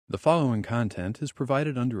The following content is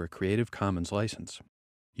provided under a Creative Commons license.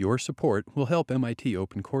 Your support will help MIT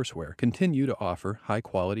OpenCourseware continue to offer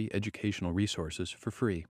high-quality educational resources for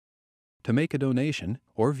free. To make a donation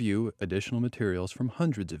or view additional materials from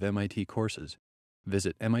hundreds of MIT courses,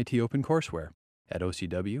 visit MIT OpenCourseware at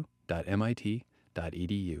ocw.mit.edu.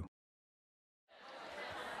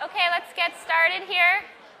 Okay, let's get started here.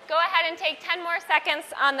 Go ahead and take 10 more seconds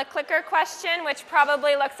on the clicker question, which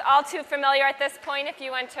probably looks all too familiar at this point if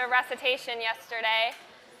you went to recitation yesterday.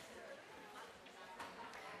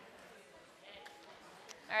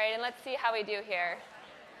 All right, and let's see how we do here.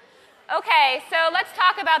 Okay, so let's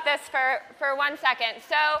talk about this for 1 second.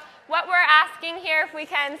 So what we're asking here, if we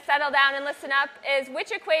can settle down and listen up, is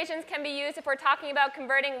which equations can be used if we're talking about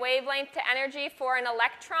converting wavelength to energy for an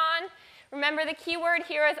electron? Remember, the key word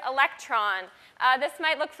here is electron. This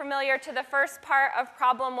might look familiar to the first part of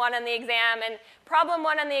problem 1 on the exam. And problem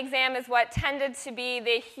 1 on the exam is what tended to be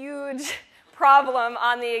the huge problem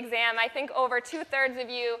on the exam. I think over 2/3 of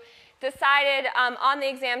you decided on the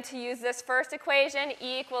exam to use this first equation,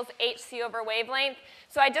 E equals hc over wavelength.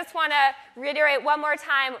 So I just want to reiterate one more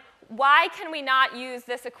time, why can we not use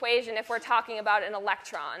this equation if we're talking about an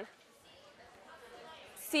electron?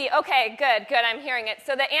 C. Okay, good, I'm hearing it.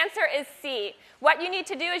 So the answer is C. What you need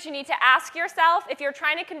to do is you need to ask yourself, if you're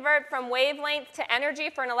trying to convert from wavelength to energy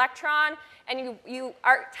for an electron, and you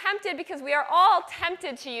are tempted, because we are all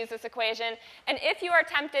tempted to use this equation, and if you are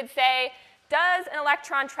tempted, say, does an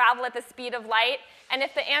electron travel at the speed of light? And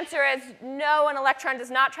if the answer is no, an electron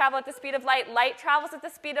does not travel at the speed of light, light travels at the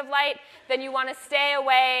speed of light, then you want to stay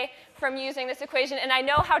away from using this equation. And I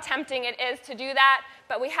know how tempting it is to do that,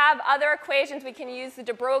 but we have other equations. We can use the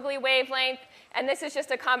de Broglie wavelength, and this is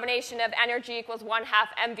just a combination of energy equals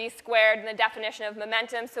 1/2 mv squared and the definition of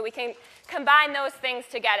momentum, so we can combine those things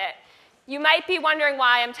to get it. You might be wondering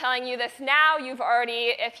why I'm telling you this now. You've already,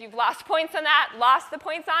 if you've lost points on that, lost the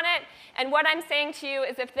points on it. And what I'm saying to you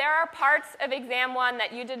is if there are parts of exam 1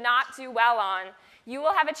 that you did not do well on, you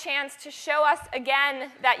will have a chance to show us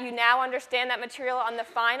again that you now understand that material on the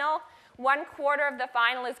final. 1/4 of the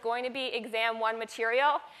final is going to be exam 1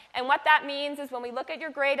 material. And what that means is when we look at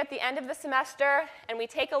your grade at the end of the semester and we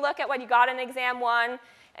take a look at what you got in exam 1,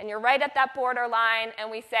 and you're right at that borderline, and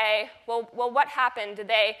we say, well, what happened? Did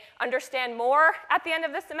they understand more at the end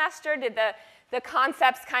of the semester? Did the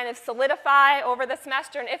concepts kind of solidify over the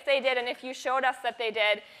semester? And if they did, and if you showed us that they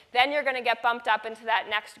did, then you're going to get bumped up into that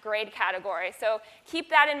next grade category. So keep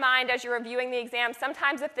that in mind as you're reviewing the exam.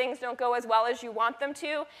 Sometimes if things don't go as well as you want them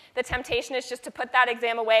to, the temptation is just to put that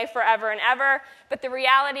exam away forever and ever. But the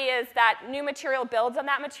reality is that new material builds on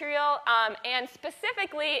that material, and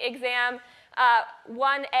specifically exam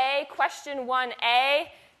 1A, question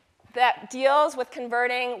 1A, that deals with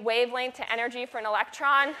converting wavelength to energy for an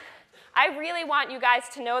electron. I really want you guys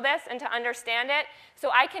to know this and to understand it,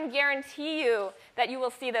 so I can guarantee you that you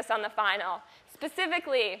will see this on the final.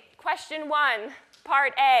 Specifically, question 1,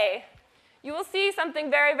 part A, you will see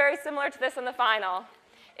something very, very similar to this on the final.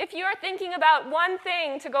 If you are thinking about one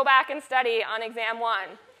thing to go back and study on exam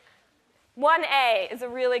 1, 1A is a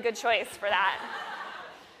really good choice for that.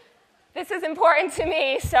 This is important to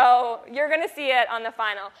me, so you're going to see it on the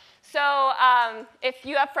final. So if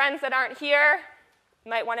you have friends that aren't here, you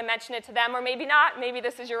might want to mention it to them, or maybe not. Maybe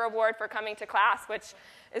this is your reward for coming to class, which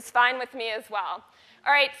is fine with me as well.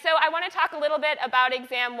 All right, so I want to talk a little bit about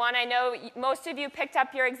exam 1. I know most of you picked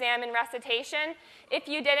up your exam in recitation. If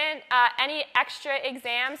you didn't, any extra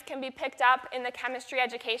exams can be picked up in the chemistry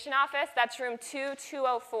education office. That's room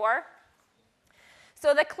 2204.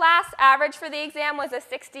 So the class average for the exam was a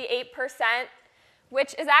 68%,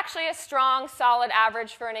 which is actually a strong, solid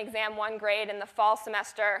average for an exam 1 grade in the fall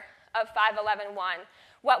semester of 511-1.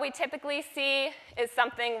 What we typically see is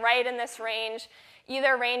something right in this range,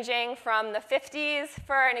 either ranging from the 50s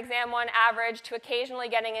for an exam 1 average to occasionally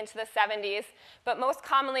getting into the 70s. But most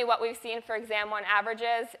commonly what we've seen for exam 1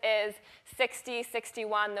 averages is 60,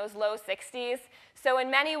 61, those low 60s. So in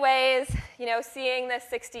many ways, you know, seeing this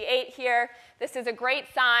 68 here, this is a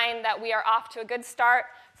great sign that we are off to a good start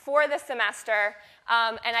for the semester.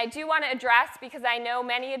 And I do want to address, because I know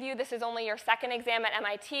many of you, this is only your second exam at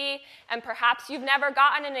MIT, and perhaps you've never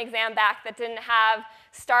gotten an exam back that didn't have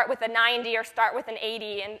start with a 90 or start with an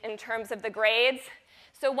 80 in terms of the grades.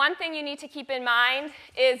 So one thing you need to keep in mind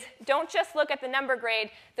is don't just look at the number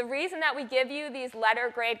grade. The reason that we give you these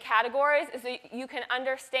letter grade categories is that you can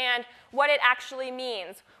understand what it actually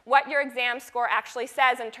means, what your exam score actually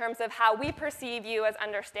says in terms of how we perceive you as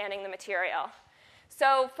understanding the material.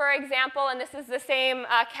 So for example, and this is the same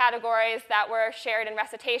categories that were shared in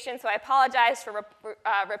recitation, so I apologize for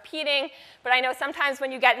repeating, but I know sometimes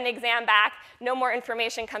when you get an exam back, no more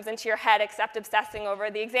information comes into your head except obsessing over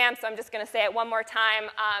the exam, so I'm just going to say it one more time.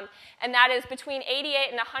 And that is between 88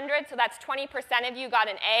 and 100, so that's 20% of you got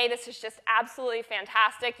an A. This is just absolutely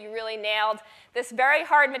fantastic. You really nailed this very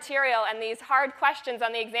hard material and these hard questions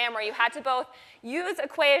on the exam where you had to both use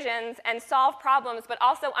equations and solve problems, but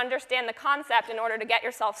also understand the concept in order to get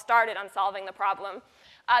yourself started on solving the problem.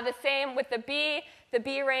 The same with the B. The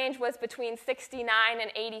B range was between 69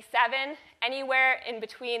 and 87. Anywhere in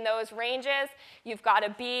between those ranges, you've got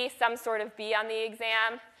a B, some sort of B on the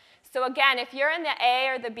exam. So again, if you're in the A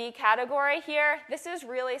or the B category here, this is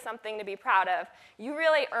really something to be proud of. You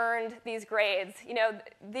really earned these grades. You know,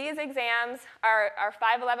 these exams are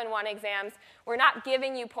 511-1 exams. We're not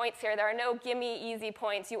giving you points here. There are no gimme easy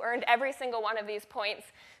points. You earned every single one of these points.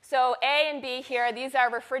 So A and B here, these are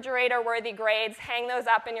refrigerator-worthy grades. Hang those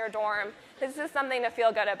up in your dorm. This is something to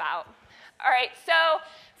feel good about. All right, so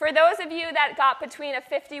for those of you that got between a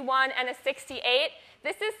 51 and a 68,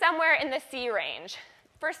 this is somewhere in the C range.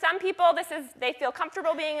 For some people, they feel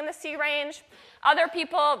comfortable being in the C range. Other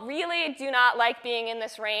people really do not like being in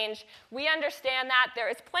this range. We understand that. There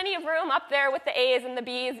is plenty of room up there with the A's and the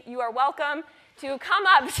B's. You are welcome to come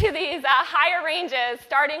up to these higher ranges,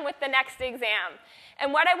 starting with the next exam.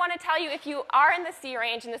 And what I want to tell you, if you are in the C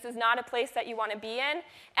range and this is not a place that you want to be in,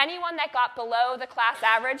 anyone that got below the class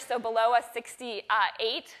average, so below a 68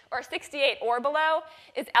 or 68 or below,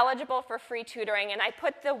 is eligible for free tutoring. And I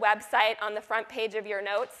put the website on the front page of your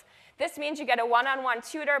notes. This means you get a one-on-one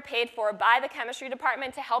tutor paid for by the chemistry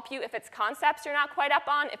department to help you if it's concepts you're not quite up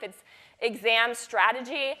on, if it's exam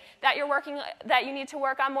strategy that you need to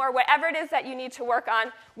work on more, whatever it is that you need to work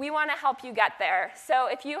on, we want to help you get there. So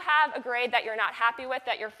if you have a grade that you're not happy with,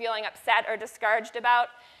 that you're feeling upset or discouraged about,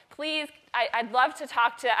 please, I'm happy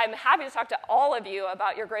to talk to all of you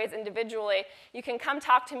about your grades individually. You can come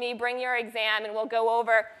talk to me, bring your exam, and we'll go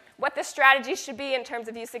over what the strategy should be in terms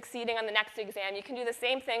of you succeeding on the next exam. You can do the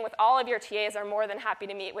same thing with all of your TAs. Are more than happy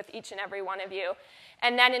to meet with each and every one of you.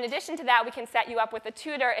 And then in addition to that, we can set you up with a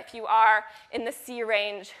tutor if you are in the C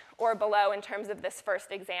range or below in terms of this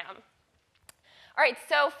first exam. All right,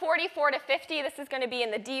 so 44 to 50, this is going to be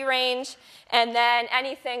in the D range, and then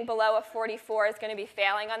anything below a 44 is going to be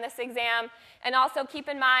failing on this exam. And also keep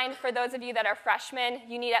in mind, for those of you that are freshmen,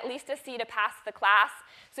 you need at least a C to pass the class.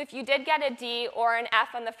 So if you did get a D or an F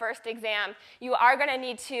on the first exam, you are going to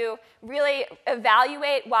need to really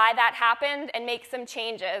evaluate why that happened and make some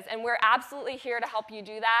changes. And we're absolutely here to help you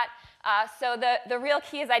do that. So the real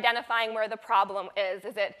key is identifying where the problem is.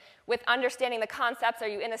 Is it with understanding the concepts? Are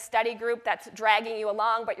you in a study group that's dragging you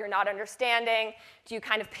along but you're not understanding? Do you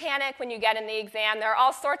kind of panic when you get in the exam? There are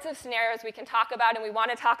all sorts of scenarios we can talk about, and we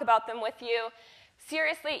want to talk about them with you.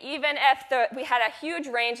 Seriously, even if we had a huge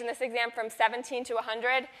range in this exam from 17 to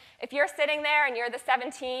 100, if you're sitting there and you're the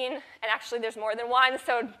 17, and actually there's more than one,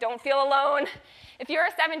 so don't feel alone. If you're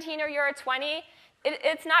a 17 or you're a 20,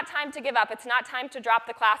 it's not time to give up. It's not time to drop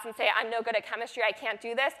the class and say, I'm no good at chemistry, I can't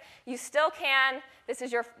do this. You still can. This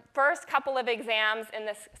is your first couple of exams in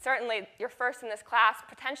this, certainly your first in this class,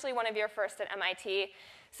 potentially one of your first at MIT.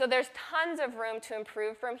 So there's tons of room to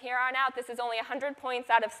improve from here on out. This is only 100 points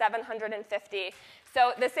out of 750.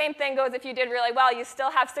 So the same thing goes if you did really well. You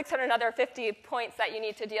still have 650 points that you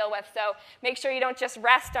need to deal with. So make sure you don't just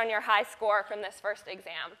rest on your high score from this first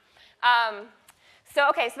exam. So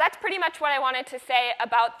that's pretty much what I wanted to say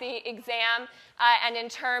about the exam. And in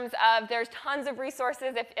terms of, there's tons of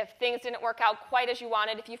resources if things didn't work out quite as you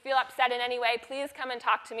wanted. If you feel upset in any way, please come and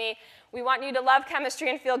talk to me. We want you to love chemistry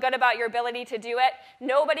and feel good about your ability to do it.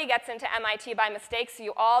 Nobody gets into MIT by mistake, so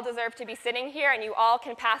you all deserve to be sitting here, and you all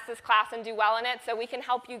can pass this class and do well in it, so we can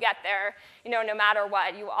help you get there, no matter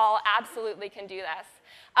what. You all absolutely can do this.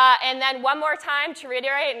 And then one more time to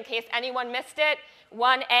reiterate, in case anyone missed it,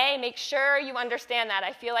 1A, make sure you understand that.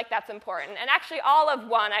 I feel like that's important. And actually all of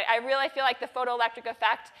 1, I really feel like the photoelectric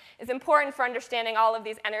effect is important for understanding all of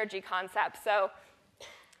these energy concepts. So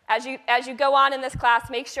as you go on in this class,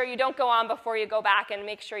 make sure you don't go on before you go back, and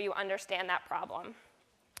make sure you understand that problem.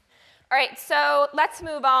 All right, so let's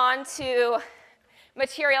move on to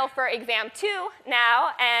material for exam 2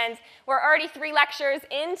 now, and we're already 3 lectures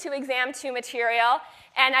into exam 2 material.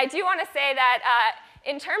 And I do want to say that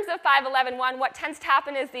in terms of 511-1, what tends to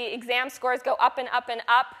happen is the exam scores go up and up and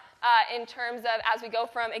up in terms of as we go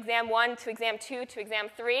from exam 1 to exam 2 to exam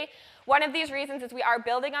 3. One of these reasons is we are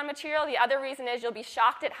building on material. The other reason is you'll be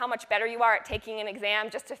shocked at how much better you are at taking an exam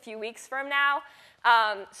just a few weeks from now.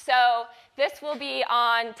 So this will be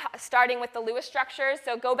on starting with the Lewis structures.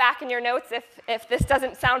 So go back in your notes if this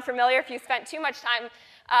doesn't sound familiar, if you spent too much time,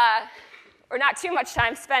 or not too much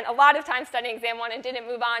time, spent a lot of time studying exam 1 and didn't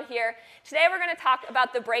move on here. Today we're going to talk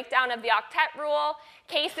about the breakdown of the octet rule,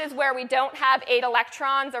 cases where we don't have 8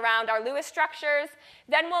 electrons around our Lewis structures.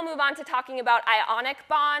 Then we'll move on to talking about ionic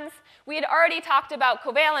bonds. We had already talked about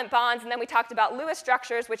covalent bonds, and then we talked about Lewis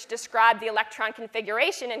structures, which describe the electron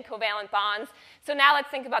configuration in covalent bonds. So now let's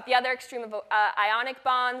think about the other extreme of ionic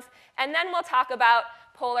bonds, and then we'll talk about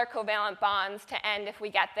polar covalent bonds to end if we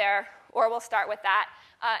get there, or we'll start with that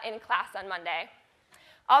in class on Monday.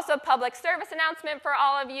 Also, public service announcement for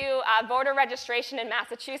all of you. Voter registration in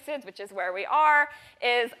Massachusetts, which is where we are,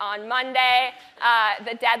 is on Monday.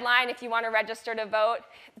 The deadline, if you want to register to vote.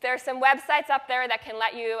 There's some websites up there that can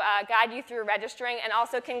let you guide you through registering, and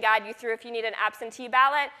also can guide you through if you need an absentee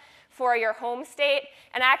ballot for your home state.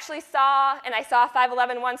 And I actually saw, and I saw a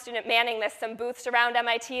 511-1 student manning this, some booths around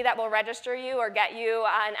MIT that will register you or get you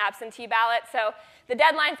an absentee ballot. So the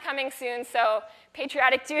deadline's coming soon, so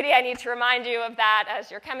patriotic duty, I need to remind you of that as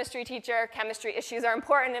your chemistry teacher. Chemistry issues are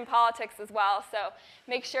important in politics as well, so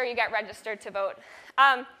make sure you get registered to vote.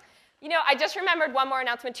 You know, I just remembered one more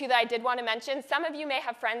announcement, too, that I did want to mention. Some of you may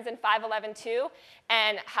have friends in 511-2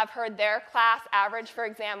 and have heard their class average for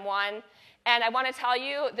exam 1. And I want to tell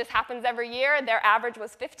you, this happens every year. Their average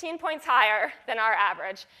was 15 points higher than our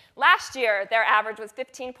average. Last year, their average was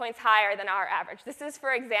 15 points higher than our average. This is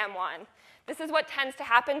for exam 1. This is what tends to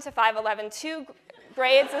happen to 511-2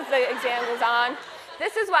 grades as the exam goes on.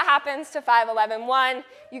 This is what happens to 511-1.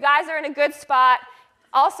 You guys are in a good spot.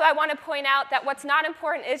 Also, I want to point out that what's not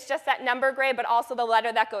important is just that number grade, but also the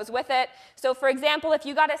letter that goes with it. So for example, if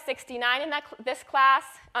you got a 69 in this class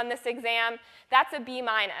on this exam, that's a B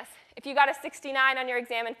minus. If you got a 69 on your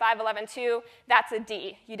exam in 511-2, that's a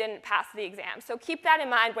D. You didn't pass the exam. So keep that in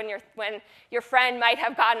mind when your friend might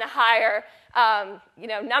have gotten a higher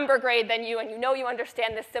number grade than you, and you know you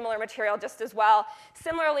understand this similar material just as well.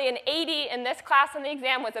 Similarly, an 80 in this class on the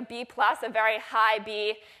exam was a B plus, a very high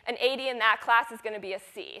B. An 80 in that class is going to be a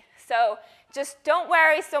C. So just don't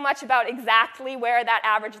worry so much about exactly where that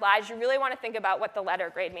average lies. You really want to think about what the letter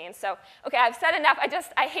grade means. So, okay, I've said enough.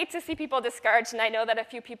 I hate to see people discouraged, and I know that a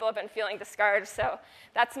few people have been feeling discouraged. So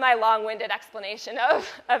that's my long-winded explanation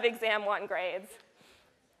of exam 1 grades.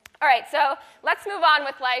 All right, so let's move on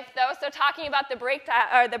with life, though. So talking about the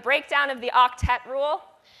breakdown of the octet rule.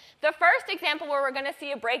 The first example where we're going to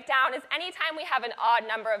see a breakdown is anytime we have an odd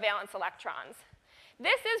number of valence electrons.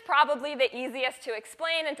 This is probably the easiest to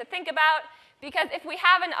explain and to think about, because if we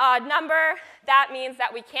have an odd number, that means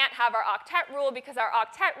that we can't have our octet rule, because our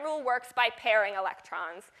octet rule works by pairing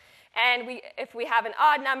electrons. And if we have an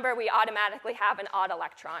odd number, we automatically have an odd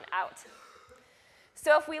electron out.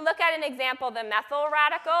 So if we look at an example, the methyl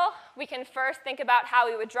radical, we can first think about how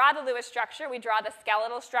we would draw the Lewis structure. We draw the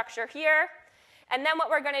skeletal structure here. And then what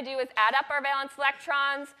we're going to do is add up our valence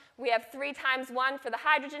electrons. We have 3 times 1 for the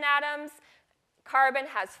hydrogen atoms. Carbon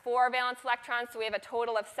has 4 valence electrons, so we have a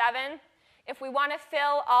total of 7. If we want to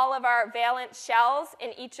fill all of our valence shells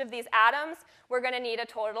in each of these atoms, we're going to need a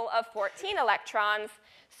total of 14 electrons.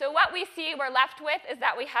 So what we see we're left with is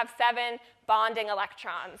that we have 7 bonding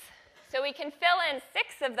electrons. So we can fill in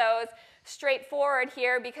 6 of those straightforward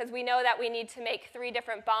here, because we know that we need to make 3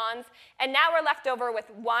 different bonds. And now we're left over with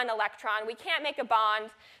 1 electron. We can't make a bond.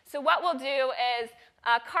 So what we'll do is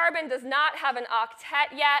carbon does not have an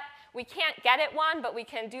octet yet. We can't get it one, but we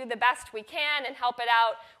can do the best we can and help it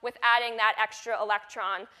out with adding that extra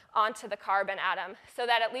electron onto the carbon atom, so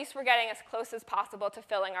that at least we're getting as close as possible to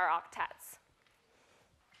filling our octets.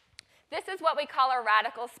 This is what we call a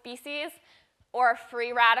radical species, or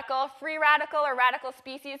free radical. Free radical or radical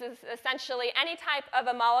species is essentially any type of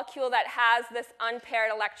a molecule that has this unpaired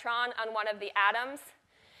electron on one of the atoms.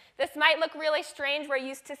 This might look really strange. We're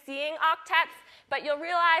used to seeing octets, but you'll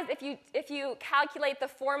realize if you calculate the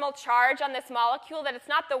formal charge on this molecule that it's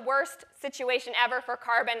not the worst situation ever for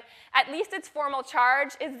carbon. At least its formal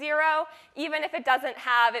charge is 0. Even if it doesn't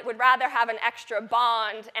have, it would rather have an extra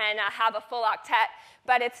bond and have a full octet.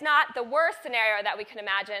 But it's not the worst scenario that we can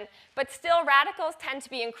imagine. But still, radicals tend to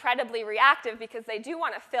be incredibly reactive because they do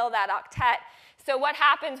want to fill that octet. So what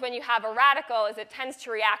happens when you have a radical is it tends to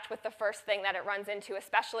react with the first thing that it runs into,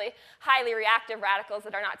 especially highly reactive radicals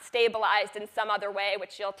that are not stabilized in some other way,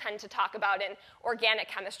 which you'll tend to talk about in organic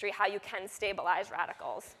chemistry, how you can stabilize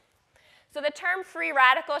radicals. So the term free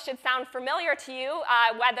radical should sound familiar to you,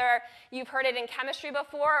 whether you've heard it in chemistry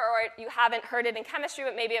before or you haven't heard it in chemistry,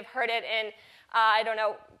 but maybe have heard it in, I don't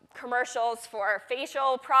know, commercials for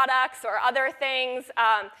facial products or other things.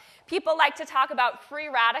 People like to talk about free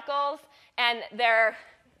radicals, and they're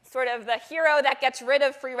sort of the hero that gets rid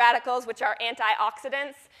of free radicals, which are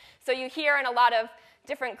antioxidants. So you hear in a lot of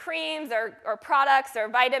different creams or products or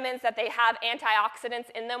vitamins that they have antioxidants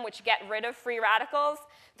in them which get rid of free radicals.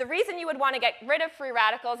 The reason you would want to get rid of free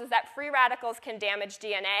radicals is that free radicals can damage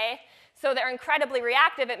DNA. So they're incredibly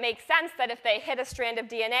reactive. It makes sense that if they hit a strand of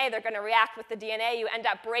DNA, they're going to react with the DNA. You end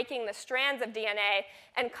up breaking the strands of DNA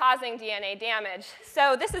and causing DNA damage.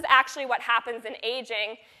 So this is actually what happens in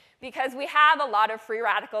aging because we have a lot of free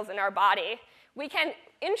radicals in our body. We can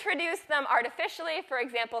introduce them artificially. For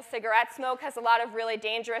example, cigarette smoke has a lot of really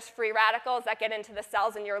dangerous free radicals that get into the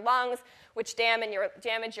cells in your lungs, which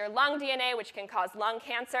damage your lung DNA, which can cause lung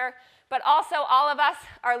cancer. But also, all of us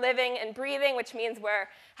are living and breathing, which means we're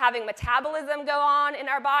having metabolism go on in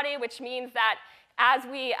our body, which means that as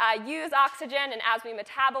we use oxygen and as we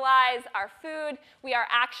metabolize our food, we are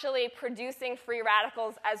actually producing free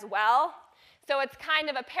radicals as well. So it's kind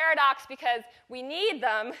of a paradox because we need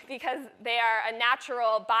them because they are a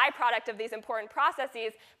natural byproduct of these important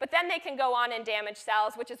processes, but then they can go on and damage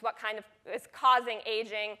cells, which is what kind of is causing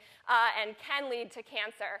aging and can lead to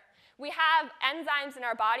cancer. We have enzymes in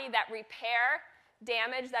our body that repair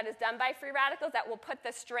damage that is done by free radicals that will put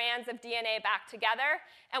the strands of DNA back together,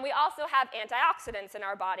 and we also have antioxidants in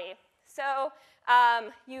our body. So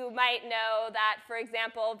you might know that, for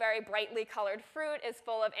example, very brightly colored fruit is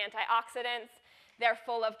full of antioxidants. They're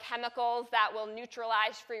full of chemicals that will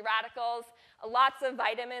neutralize free radicals. Lots of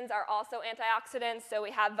vitamins are also antioxidants. So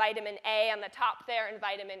we have vitamin A on the top there and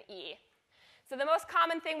vitamin E. So the most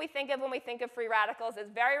common thing we think of when we think of free radicals is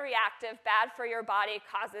very reactive, bad for your body,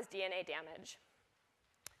 causes DNA damage.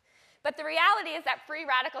 But the reality is that free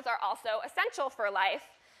radicals are also essential for life.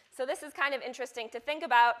 So this is kind of interesting to think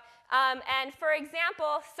about. And for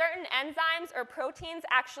example, certain enzymes or proteins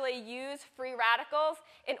actually use free radicals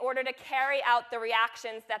in order to carry out the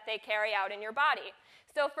reactions that they carry out in your body.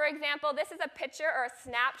 So for example, this is a picture or a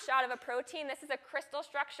snapshot of a protein. This is a crystal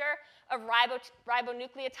structure of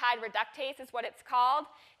ribonucleotide reductase is what it's called.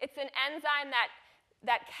 It's an enzyme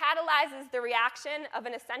that catalyzes the reaction of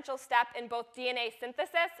an essential step in both DNA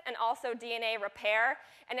synthesis and also DNA repair,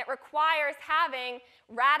 and it requires having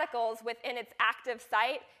radicals within its active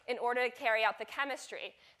site in order to carry out the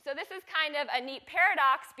chemistry. So this is kind of a neat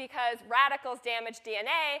paradox because radicals damage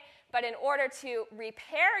DNA, but in order to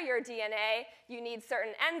repair your DNA, you need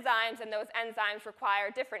certain enzymes, and those enzymes require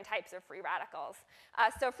different types of free radicals.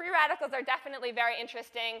 So free radicals are definitely very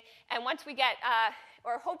interesting, and once we get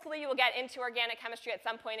or hopefully you will get into organic chemistry at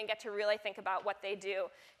some point and get to really think about what they do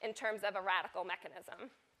in terms of a radical mechanism.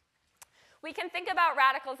 We can think about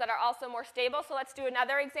radicals that are also more stable. So let's do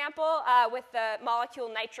another example with the molecule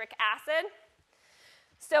nitric acid.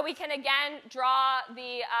 So we can again draw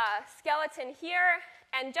the skeleton here.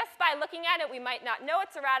 And just by looking at it, we might not know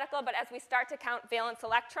it's a radical, but as we start to count valence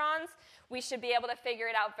electrons, we should be able to figure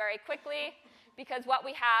it out very quickly because what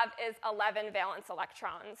we have is 11 valence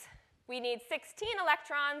electrons. We need 16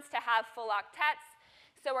 electrons to have full octets,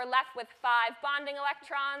 so we're left with 5 bonding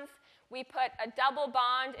electrons. We put a double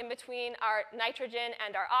bond in between our nitrogen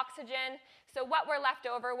and our oxygen, so what we're left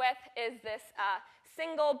over with is this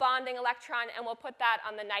single bonding electron, and we'll put that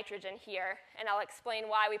on the nitrogen here. And I'll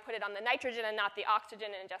explain why we put it on the nitrogen and not the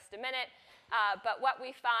oxygen in just a minute. But what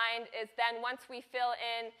we find is then once we fill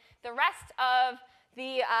in the rest of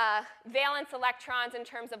the valence electrons in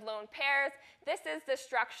terms of lone pairs, this is the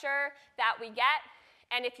structure that we get.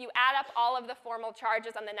 And if you add up all of the formal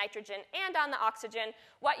charges on the nitrogen and on the oxygen,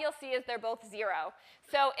 what you'll see is they're both 0.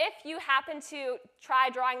 So if you happen to try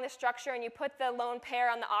drawing this structure and you put the lone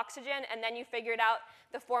pair on the oxygen and then you figured out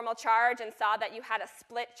the formal charge and saw that you had a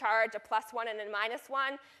split charge, a +1 and a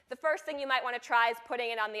 -1, the first thing you might want to try is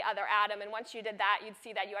putting it on the other atom. And once you did that, you'd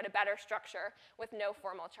see that you had a better structure with no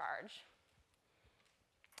formal charge.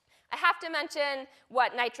 I have to mention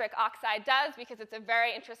what nitric oxide does because it's a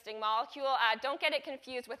very interesting molecule. Don't get it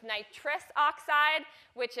confused with nitrous oxide,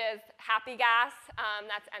 which is happy gas.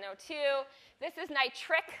 That's NO2. This is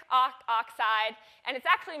nitric oxide, and it's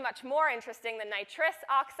actually much more interesting than nitrous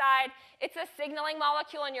oxide. It's a signaling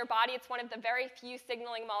molecule in your body. It's one of the very few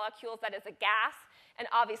signaling molecules that is a gas, and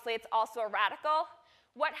obviously it's also a radical.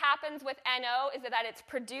 What happens with NO is that it's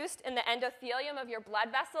produced in the endothelium of your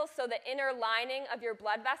blood vessels, so the inner lining of your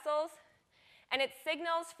blood vessels, and it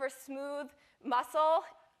signals for smooth muscle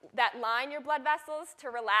that line your blood vessels to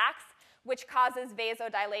relax, which causes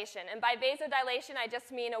vasodilation. And by vasodilation, I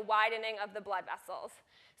just mean a widening of the blood vessels.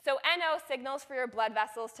 So NO signals for your blood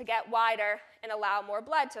vessels to get wider and allow more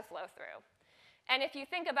blood to flow through. And if you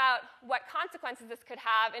think about what consequences this could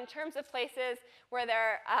have in terms of places where they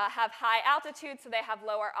have high altitude, so they have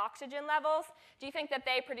lower oxygen levels, do you think that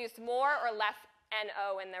they produce more or less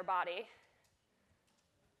NO in their body?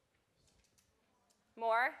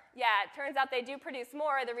 More? Yeah, it turns out they do produce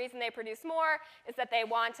more. The reason they produce more is that they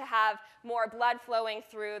want to have more blood flowing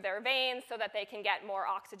through their veins so that they can get more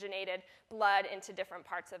oxygenated blood into different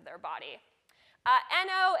parts of their body.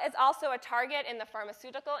 NO is also a target in the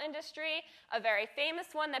pharmaceutical industry, a very famous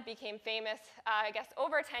one that became famous, I guess,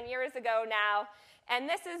 over 10 years ago now. And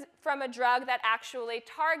this is from a drug that actually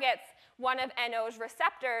targets one of NO's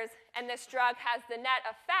receptors, and this drug has the net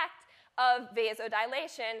effect of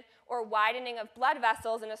vasodilation, or widening of blood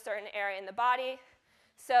vessels in a certain area in the body.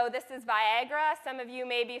 So this is Viagra. Some of you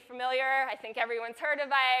may be familiar. I think everyone's heard of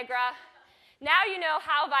Viagra. Now you know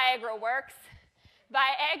how Viagra works.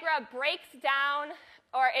 Viagra breaks down,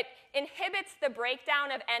 or it inhibits the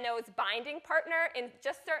breakdown of NO's binding partner in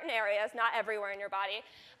just certain areas, not everywhere in your body.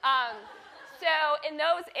 So in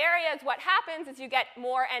those areas, what happens is you get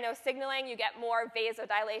more NO signaling, you get more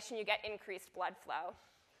vasodilation, you get increased blood flow.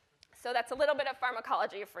 So that's a little bit of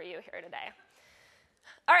pharmacology for you here today.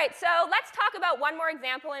 All right, so let's talk about one more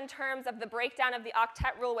example in terms of the breakdown of the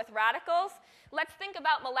octet rule with radicals. Let's think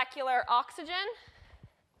about molecular oxygen.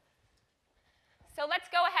 So let's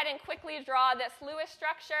go ahead and quickly draw this Lewis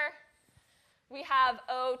structure. We have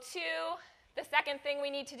O2. The second thing we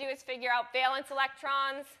need to do is figure out valence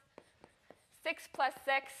electrons. 6 plus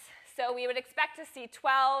 6, so we would expect to see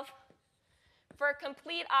 12. For a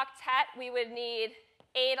complete octet, we would need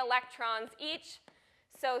 8 electrons each,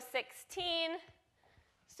 so 16.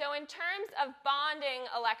 So in terms of bonding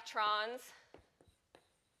electrons,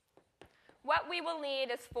 what we will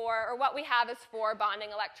need is what we have is 4 bonding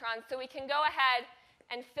electrons. So we can go ahead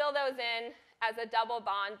and fill those in as a double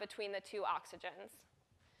bond between the 2 oxygens.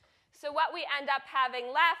 So what we end up having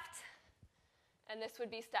left, and this would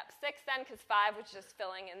be step 6 then, because 5 was just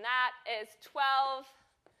filling in that, is 12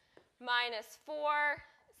 minus 4.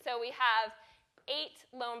 So we have 8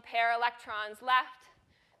 lone pair electrons left.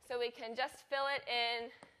 So we can just fill it in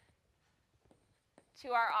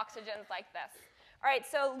to our oxygens like this. All right,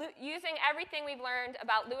 so using everything we've learned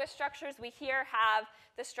about Lewis structures, we here have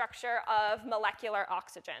the structure of molecular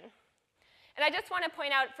oxygen. And I just want to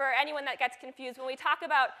point out, for anyone that gets confused, when we talk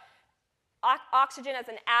about oxygen as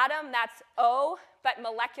an atom, that's O, but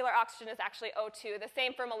molecular oxygen is actually O2. The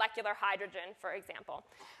same for molecular hydrogen, for example.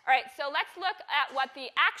 All right, so let's look at what the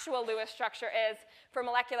actual Lewis structure is for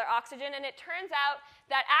molecular oxygen. And it turns out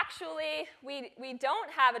that actually we don't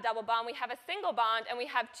have a double bond. We have a single bond, and we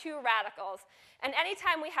have 2 radicals. And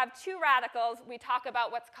anytime we have 2 radicals, we talk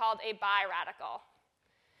about what's called a biradical.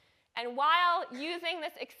 And while using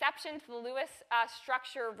this exception to the Lewis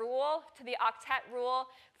structure rule, to the octet rule,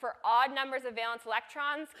 for odd numbers of valence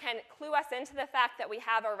electrons can clue us into the fact that we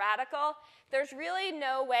have a radical, there's really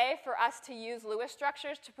no way for us to use Lewis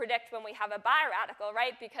structures to predict when we have a biradical,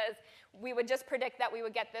 right? Because we would just predict that we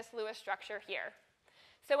would get this Lewis structure here.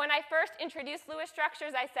 So when I first introduced Lewis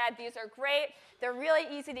structures, I said these are great. They're really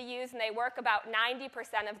easy to use, and they work about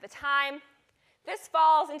 90% of the time. This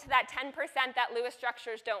falls into that 10% that Lewis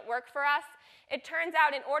structures don't work for us. It turns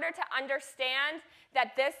out in order to understand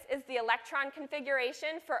that this is the electron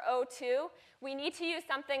configuration for O2, we need to use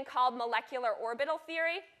something called molecular orbital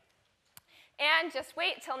theory. And just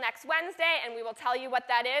wait till next Wednesday, and we will tell you what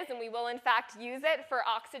that is, and we will, in fact, use it for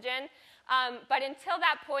oxygen. But until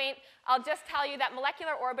that point, I'll just tell you that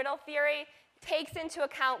molecular orbital theory takes into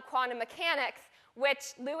account quantum mechanics,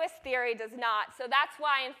 which Lewis theory does not. So that's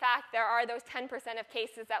why, in fact, there are those 10% of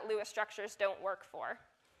cases that Lewis structures don't work for.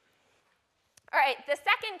 All right, the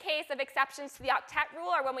second case of exceptions to the octet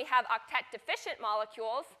rule are when we have octet-deficient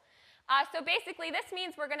molecules. So basically, this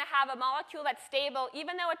means we're going to have a molecule that's stable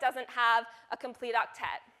even though it doesn't have a complete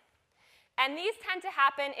octet. And these tend to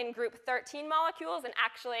happen in group 13 molecules, and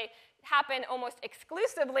actually happen almost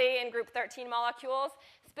exclusively in group 13 molecules,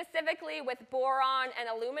 specifically with boron and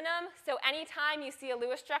aluminum. So anytime you see a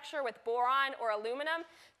Lewis structure with boron or aluminum,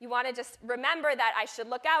 you want to just remember that I should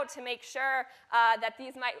look out to make sure that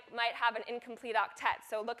these might have an incomplete octet.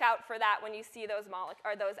 So look out for that when you see those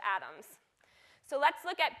atoms. So let's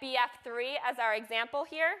look at BF3 as our example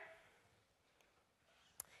here.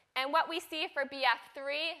 And what we see for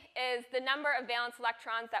BF3 is the number of valence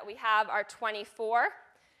electrons that we have are 24,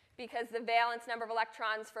 because the valence number of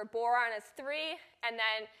electrons for boron is 3, and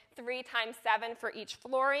then 3 times 7 for each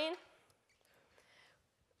fluorine.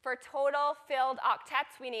 For total filled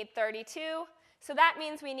octets, we need 32. So that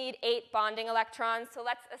means we need 8 bonding electrons. So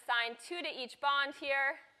let's assign 2 to each bond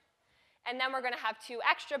here. And then we're going to have 2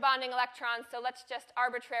 extra bonding electrons, so let's just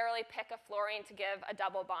arbitrarily pick a fluorine to give a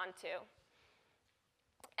double bond to.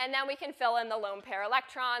 And then we can fill in the lone pair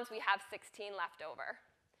electrons. We have 16 left over.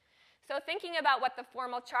 So thinking about what the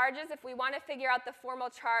formal charge is, if we want to figure out the formal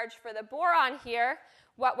charge for the boron here,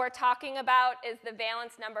 what we're talking about is the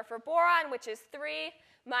valence number for boron, which is 3,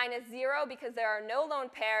 minus 0 because there are no lone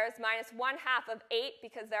pairs, minus 1/2 of 8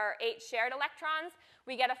 because there are 8 shared electrons.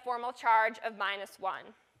 We get a formal charge of minus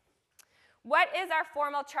 1. What is our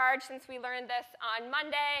formal charge, since we learned this on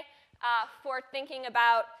Monday, for thinking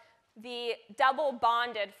about the double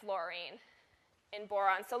bonded fluorine in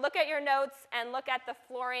boron? So look at your notes and look at the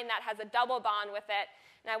fluorine that has a double bond with it.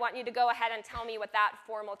 And I want you to go ahead and tell me what that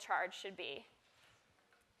formal charge should be.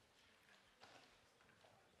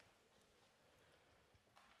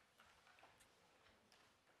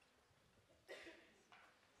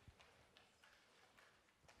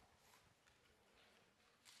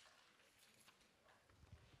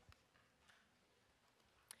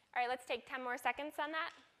 All right, let's take 10 more seconds on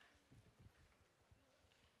that.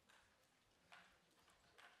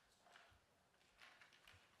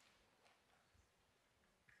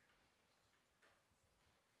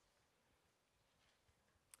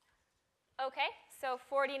 Okay, so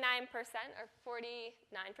 49% or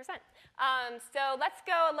 49%. So let's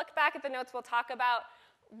go look back at the notes. We'll talk about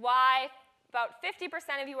why about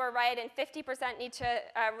 50% of you are right and 50% need to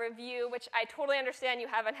review, which I totally understand you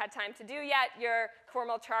haven't had time to do yet, your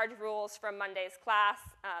formal charge rules from Monday's class.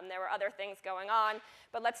 There were other things going on.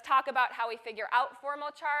 But let's talk about how we figure out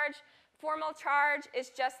formal charge. Formal charge is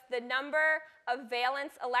just the number of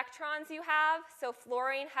valence electrons you have. So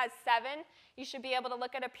fluorine has 7. You should be able to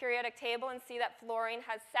look at a periodic table and see that fluorine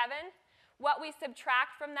has 7. What we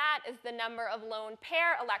subtract from that is the number of lone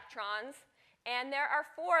pair electrons. And there are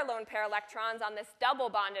 4 lone pair electrons on this double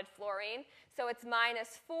bonded fluorine. So it's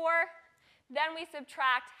minus 4. Then we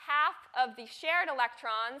subtract half of the shared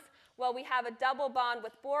electrons. Well, we have a double bond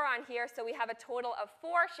with boron here, so we have a total of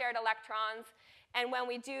 4 shared electrons. And when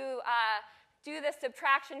we do this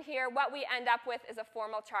subtraction here, what we end up with is a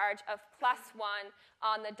formal charge of +1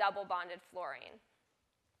 on the double bonded fluorine.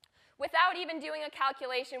 Without even doing a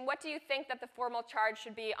calculation, what do you think that the formal charge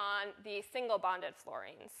should be on the single bonded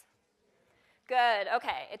fluorines? Good,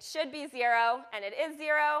 okay, it should be 0, and it is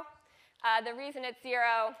 0. The reason it's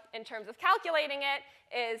 0 in terms of calculating it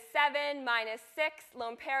is 7 minus 6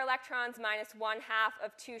 lone pair electrons minus 1/2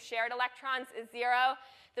 of 2 shared electrons is 0.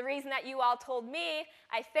 The reason that you all told me,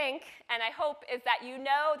 I think, and I hope, is that you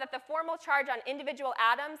know that the formal charge on individual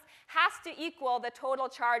atoms has to equal the total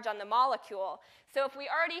charge on the molecule. So if we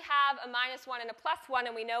already have a -1 and a +1,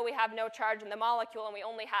 and we know we have no charge in the molecule, and we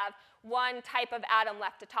only have one type of atom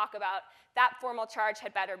left to talk about, that formal charge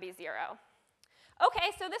had better be 0.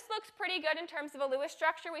 Okay, so this looks pretty good in terms of a Lewis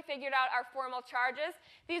structure. We figured out our formal charges.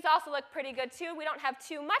 These also look pretty good, too. We don't have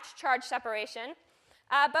too much charge separation.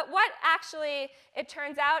 But what actually it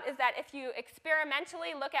turns out is that if you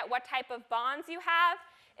experimentally look at what type of bonds you have,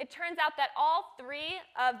 it turns out that all 3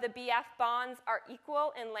 of the BF bonds are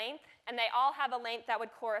equal in length, and they all have a length that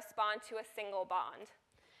would correspond to a single bond.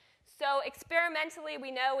 So experimentally,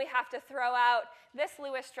 we know we have to throw out this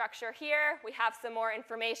Lewis structure here. We have some more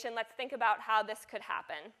information. Let's think about how this could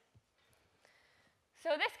happen.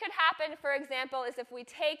 So this could happen, for example, is if we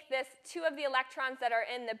take this 2 of the electrons that are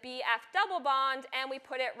in the BF double bond and we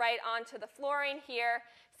put it right onto the fluorine here.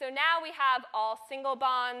 So now we have all single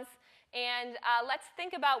bonds. And let's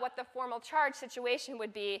think about what the formal charge situation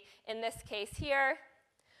would be in this case here.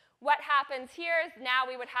 What happens here is now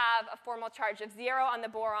we would have a formal charge of 0 on the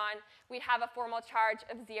boron. We'd have a formal charge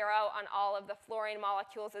of 0 on all of the fluorine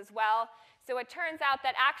molecules as well. So it turns out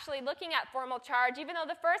that actually looking at formal charge, even though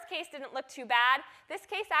the first case didn't look too bad, this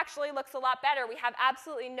case actually looks a lot better. We have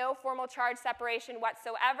absolutely no formal charge separation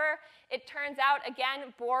whatsoever. It turns out,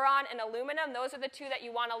 again, boron and aluminum, those are the 2 that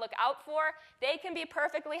you want to look out for. They can be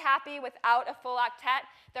perfectly happy without a full octet.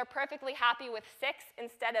 They're perfectly happy with 6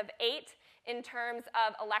 instead of 8 in terms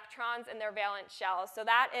of electrons in their valence shells. So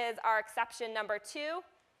that is our exception number 2.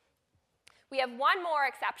 We have one more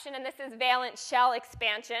exception, and this is valence shell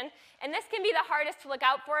expansion. And this can be the hardest to look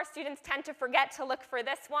out for. Students tend to forget to look for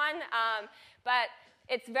this one. But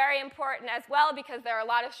it's very important as well because there are a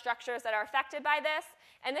lot of structures that are affected by this.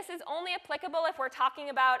 And this is only applicable if we're talking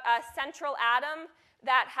about a central atom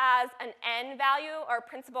that has an n value or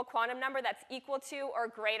principal quantum number that's equal to or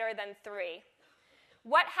greater than 3.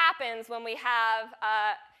 What happens when we have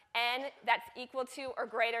n that's equal to or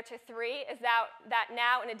greater to 3 is that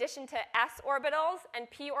now, in addition to s orbitals and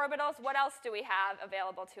p orbitals, what else do we have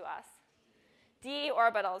available to us? D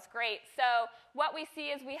orbitals, great. So what we see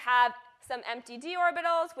is we have some empty d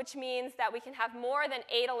orbitals, which means that we can have more than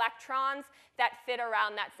 8 electrons that fit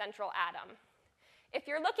around that central atom. If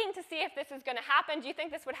you're looking to see if this is going to happen, do you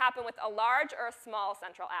think this would happen with a large or a small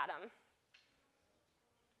central atom?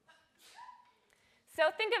 So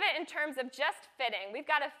think of it in terms of just fitting. We've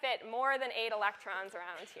got to fit more than 8 electrons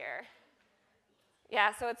around here.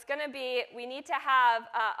 Yeah, so it's going to be, we need to have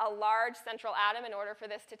a large central atom in order for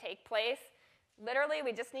this to take place. Literally,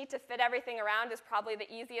 we just need to fit everything around is probably the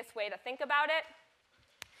easiest way to think about it.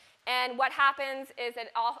 And what happens is it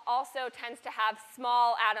also tends to have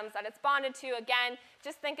small atoms that it's bonded to. Again,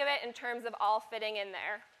 just think of it in terms of all fitting in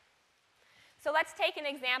there. So let's take an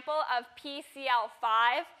example of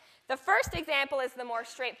PCl5. The first example is the more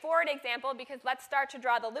straightforward example because let's start to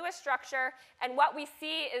draw the Lewis structure. And what we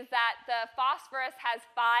see is that the phosphorus has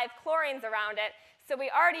 5 chlorines around it. So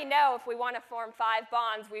we already know if we want to form 5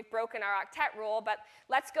 bonds, we've broken our octet rule. But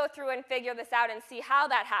let's go through and figure this out and see how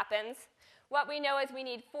that happens. What we know is we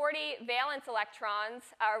need 40 valence electrons,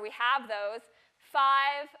 or we have those,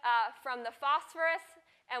 5 from the phosphorus,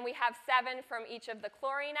 and we have 7 from each of the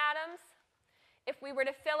chlorine atoms. If we were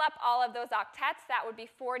to fill up all of those octets, that would be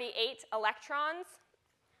 48 electrons.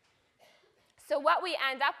 So what we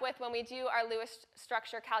end up with when we do our Lewis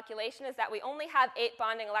structure calculation is that we only have 8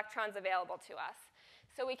 bonding electrons available to us.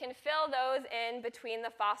 So we can fill those in between the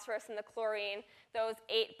phosphorus and the chlorine, those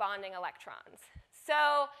 8 bonding electrons.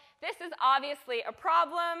 So this is obviously a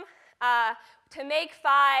problem. To make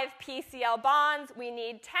 5 PCl bonds, we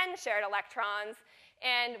need 10 shared electrons.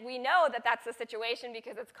 And we know that that's the situation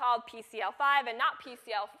because it's called PCl5 and not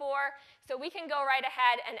PCl4. So we can go right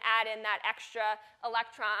ahead and add in that extra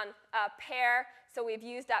electron pair. So we've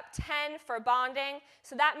used up 10 for bonding.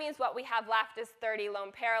 So that means what we have left is 30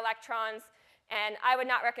 lone pair electrons. And I would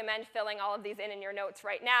not recommend filling all of these in your notes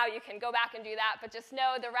right now. You can go back and do that, but just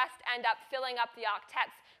know the rest end up filling up the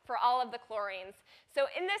octets for all of the chlorines. So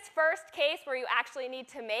in this first case where you actually need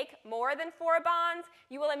to make more than 4 bonds,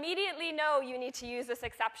 you will immediately know you need to use this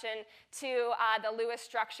exception to the Lewis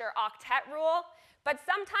structure octet rule. But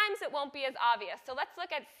sometimes it won't be as obvious. So let's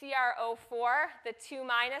look at CrO4, the 2-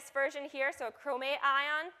 version here, so a chromate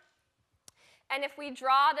ion. And if we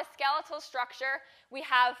draw the skeletal structure, we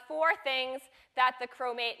have 4 things that the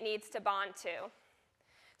chromate needs to bond to.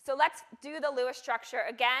 So let's do the Lewis structure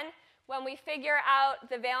again. When we figure out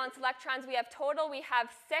the valence electrons we have total, we have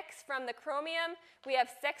 6 from the chromium. We have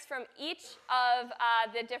 6 from each of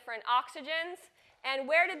the different oxygens. And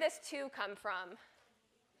where did this 2 come from?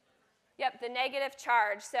 Yep, the negative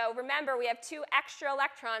charge. So remember, we have 2 extra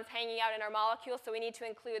electrons hanging out in our molecule, so we need to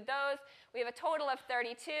include those. We have a total of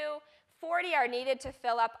 32. 40 are needed to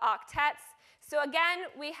fill up octets. So again,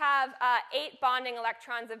 we have 8 bonding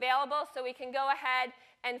electrons available, so we can go ahead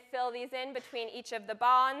and fill these in between each of the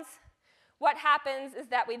bonds. What happens is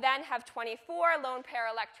that we then have 24 lone pair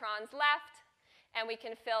electrons left, and we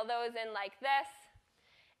can fill those in like this.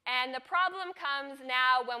 And the problem comes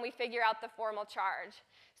now when we figure out the formal charge.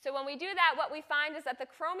 So when we do that, what we find is that the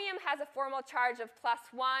chromium has a formal charge of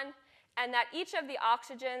 +1, and that each of the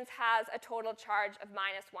oxygens has a total charge of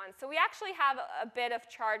 -1. So we actually have a bit of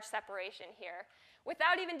charge separation here.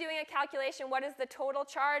 Without even doing a calculation, what is the total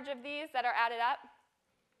charge of these that are added up?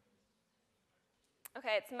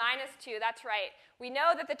 Okay, it's -2, that's right. We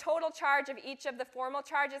know that the total charge of each of the formal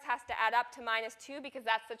charges has to add up to -2 because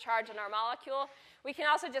that's the charge in our molecule. We can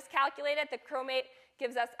also just calculate it. The chromate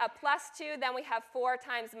gives us a +2. Then we have 4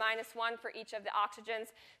 times -1 for each of the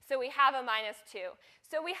oxygens. So we have a -2.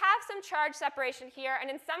 So we have some charge separation here. And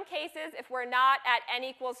in some cases, if we're not at n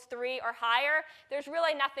equals 3 or higher, there's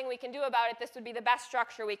really nothing we can do about it. This would be the best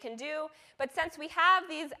structure we can do. But since we have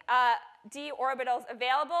these d orbitals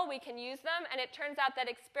available, we can use them. And it turns out that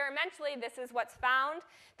experimentally, this is what's found,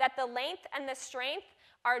 that the length and the strength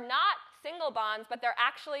are not single bonds, but they're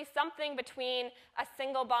actually something between a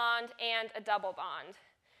single bond and a double bond.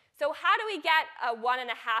 So how do we get a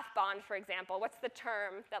 1.5 bond, for example? What's the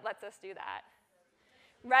term that lets us do that?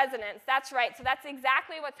 Resonance, that's right. So that's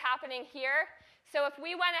exactly what's happening here. So if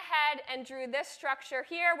we went ahead and drew this structure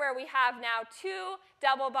here where we have now 2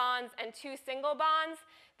 double bonds and 2 single bonds,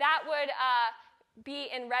 that would be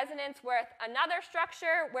in resonance with another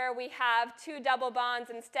structure where we have 2 double bonds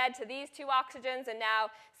instead to these 2 oxygens and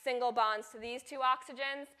now single bonds to these 2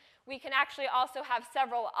 oxygens. We can actually also have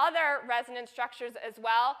several other resonance structures as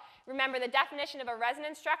well. Remember, the definition of a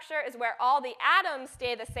resonance structure is where all the atoms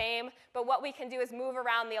stay the same, but what we can do is move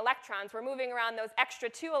around the electrons. We're moving around those extra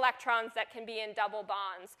 2 electrons that can be in double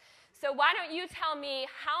bonds. So why don't you tell me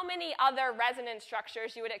how many other resonance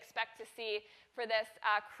structures you would expect to see for this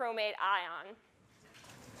chromate ion?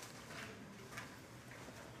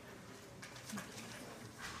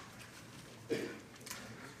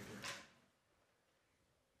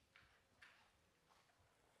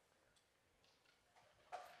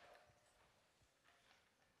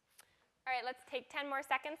 All right, let's take 10 more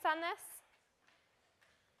seconds on this.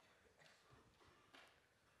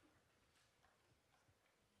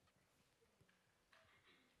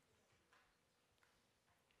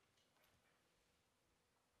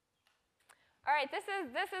 All right, this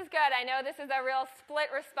is good. I know this is a real split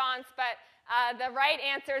response, but the right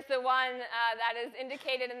answer is the one that is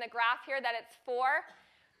indicated in the graph here, that it's 4.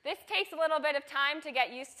 This takes a little bit of time to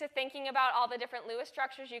get used to thinking about all the different Lewis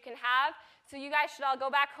structures you can have. So you guys should all go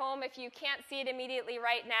back home if you can't see it immediately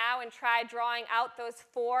right now and try drawing out those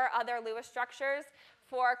 4 other Lewis structures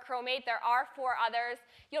for chromate. There are 4 others.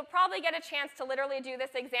 You'll probably get a chance to literally do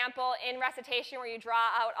this example in recitation where you draw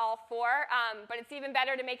out all 4, but it's even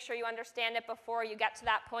better to make sure you understand it before you get to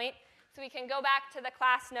that point. So we can go back to the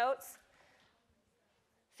class notes.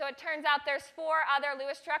 So it turns out there's 4 other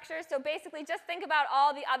Lewis structures. So basically just think about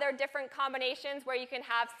all the other different combinations where you can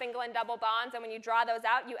have single and double bonds, and when you draw those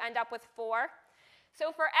out, you end up with 4. So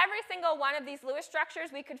for every single one of these Lewis structures,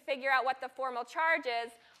 we could figure out what the formal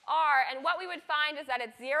charges are, and what we would find is that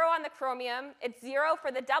it's 0 on the chromium, it's 0 for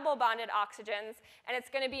the double bonded oxygens, and it's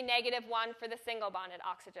going to be -1 for the single bonded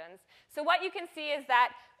oxygens. So what you can see is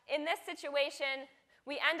that in this situation,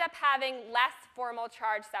 we end up having less formal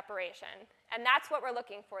charge separation. And that's what we're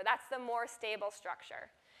looking for. That's the more stable structure.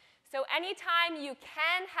 So anytime you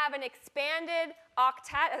can have an expanded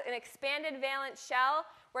octet, an expanded valence shell,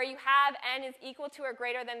 where you have n is equal to or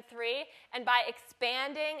greater than 3, and by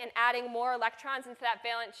expanding and adding more electrons into that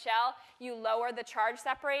valence shell, you lower the charge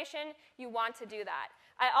separation, you want to do that.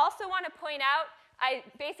 I also want to point out, I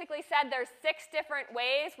basically said there's 6 different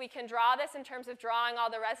ways we can draw this in terms of drawing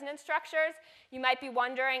all the resonance structures. You might be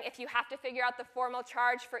wondering if you have to figure out the formal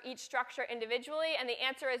charge for each structure individually, and the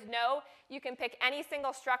answer is no. You can pick any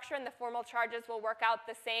single structure and the formal charges will work out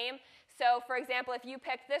the same. So for example, if you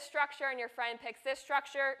pick this structure and your friend picks this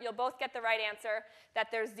structure, you'll both get the right answer,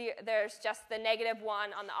 that there's just the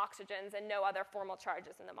 -1 on the oxygens and no other formal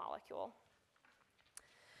charges in the molecule.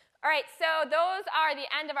 All right, so those are the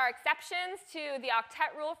end of our exceptions to the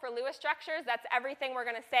octet rule for Lewis structures. That's everything we're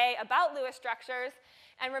going to say about Lewis structures.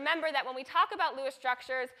 And remember that when we talk about Lewis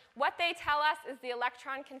structures, what they tell us is the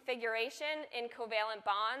electron configuration in covalent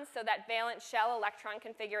bonds, so that valence shell electron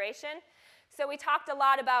configuration. So we talked a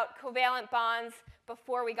lot about covalent bonds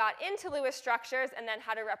before we got into Lewis structures, and then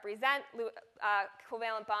how to represent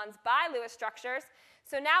covalent bonds by Lewis structures.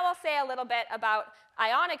 So now I'll say a little bit about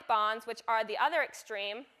ionic bonds, which are the other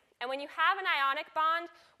extreme. And when you have an ionic bond,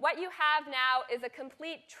 what you have now is a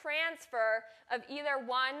complete transfer of either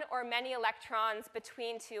one or many electrons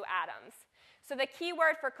between 2 atoms. So the key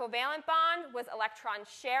word for covalent bond was electron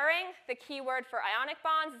sharing. The key word for ionic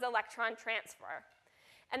bonds is electron transfer.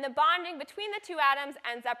 And the bonding between the 2 atoms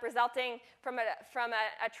ends up resulting from an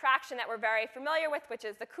attraction that we're very familiar with, which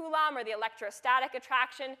is the Coulomb, or the electrostatic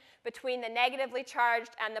attraction, between the negatively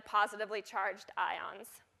charged and the positively charged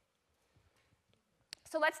ions.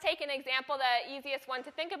 So let's take an example. The easiest one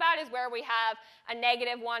to think about is where we have a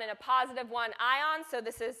 -1 and a +1 ion. So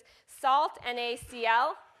this is salt,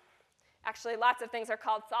 NaCl. Actually, lots of things are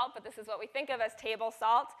called salt, but this is what we think of as table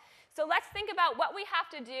salt. So let's think about what we have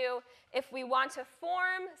to do if we want to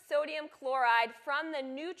form sodium chloride from the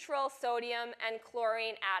neutral sodium and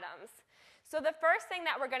chlorine atoms. So the first thing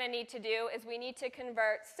that we're going to need to do is we need to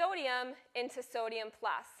convert sodium into sodium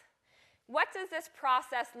plus. What does this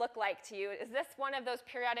process look like to you? Is this one of those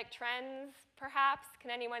periodic trends, perhaps? Can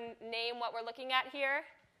anyone name what we're looking at here?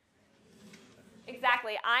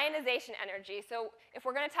 Exactly, ionization energy. So if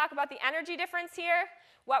we're going to talk about the energy difference here,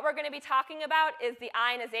 what we're going to be talking about is the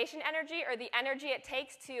ionization energy, or the energy it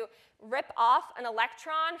takes to rip off an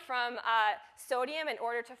electron from sodium in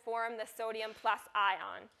order to form the sodium plus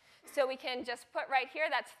ion. So we can just put right here,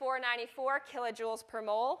 that's 494 kilojoules per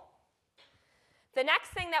mole. The next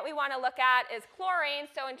thing that we want to look at is chlorine.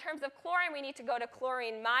 So in terms of chlorine, we need to go to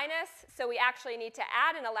chlorine minus. So we actually need to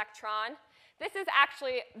add an electron. This is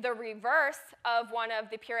actually the reverse of one of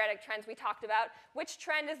the periodic trends we talked about. Which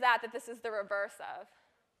trend is that this is the reverse of?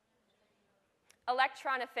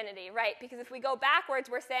 Electron affinity, right? Because if we go backwards,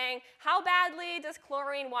 we're saying, how badly does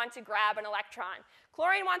chlorine want to grab an electron?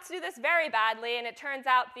 Chlorine wants to do this very badly, and it turns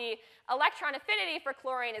out the electron affinity for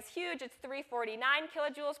chlorine is huge. It's 349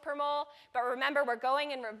 kilojoules per mole. But remember, we're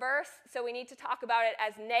going in reverse, so we need to talk about it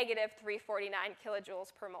as negative 349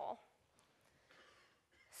 kilojoules per mole.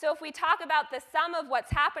 So if we talk about the sum of what's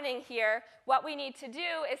happening here, what we need to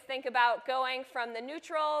do is think about going from the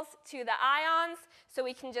neutrals to the ions, so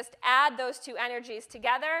we can just add those 2 energies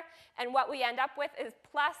together, and what we end up with is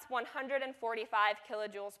plus 145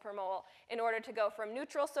 kilojoules per mole in order to go from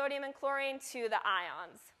neutral sodium and chlorine to the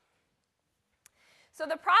ions. So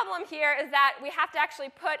the problem here is that we have to actually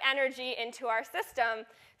put energy into our system.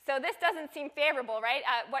 So this doesn't seem favorable, right?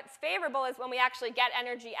 What's favorable is when we actually get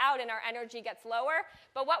energy out and our energy gets lower.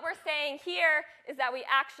 But what we're saying here is that we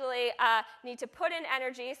actually need to put in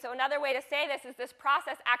energy. So another way to say this is this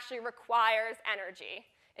process actually requires energy.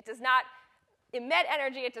 It does not emit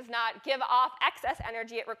energy. It does not give off excess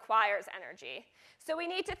energy. It requires energy. So we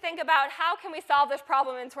need to think about how can we solve this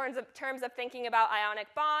problem in terms of thinking about ionic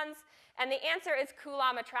bonds. And the answer is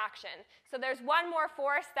Coulomb attraction. So there's one more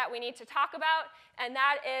force that we need to talk about, and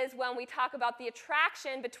that is when we talk about the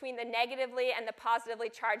attraction between the negatively and the positively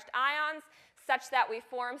charged ions, such that we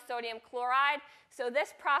form sodium chloride. So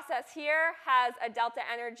this process here has a delta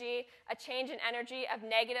energy, a change in energy of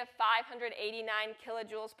negative 589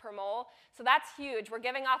 kilojoules per mole. So that's huge. We're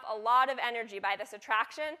giving off a lot of energy by this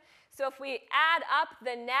attraction. So if we add up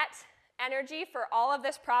the net energy for all of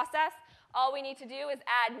this process, all we need to do is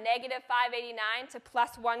add negative 589 to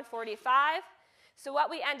plus 145. So what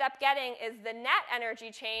we end up getting is the net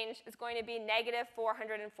energy change is going to be negative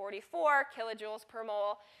 444 kilojoules per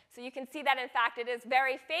mole. So you can see that, in fact, it is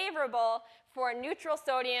very favorable for neutral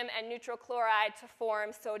sodium and neutral chloride to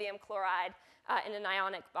form sodium chloride in an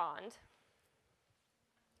ionic bond.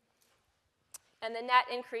 And the net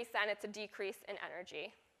increase, then, it's a decrease in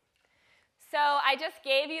energy. So I just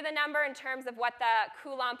gave you the number in terms of what the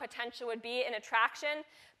Coulomb potential would be in attraction,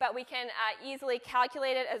 but we can easily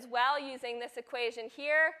calculate it as well using this equation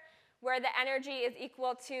here, where the energy is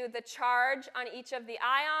equal to the charge on each of the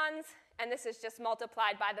ions, and this is just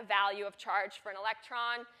multiplied by the value of charge for an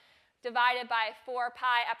electron, divided by 4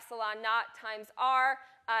 pi epsilon naught times r,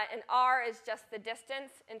 and r is just the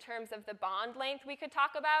distance in terms of the bond length we could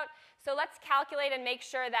talk about. So let's calculate and make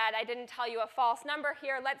sure that I didn't tell you a false number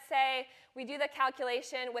here. Let's say we do the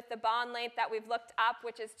calculation with the bond length that we've looked up,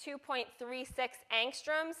 which is 2.36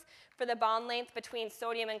 angstroms for the bond length between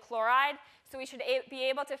sodium and chloride. So we should be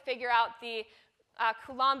able to figure out the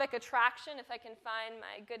Coulombic attraction, if I can find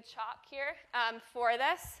my good chalk here, for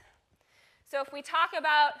this. So if we talk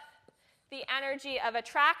about the energy of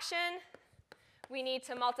attraction, we need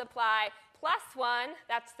to multiply plus 1,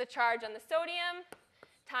 that's the charge on the sodium,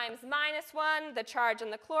 times minus 1, the charge on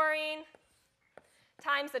the chlorine,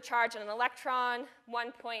 times the charge on an electron,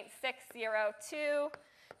 1.602,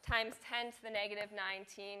 times 10 to the negative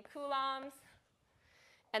 19 coulombs.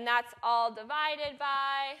 And that's all divided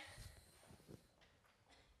by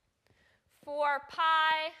 4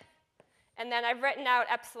 pi. And then I've written out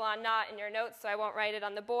epsilon naught in your notes, so I won't write it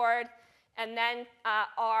on the board. And then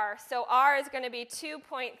r. So r is going to be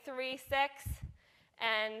 2.36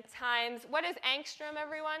 and times, what is angstrom,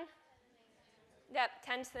 everyone? Yep,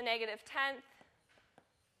 10 to the negative 10th.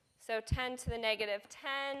 So 10 to the negative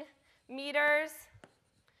 10 meters.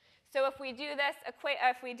 So if we do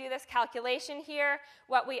this calculation here,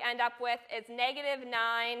 what we end up with is negative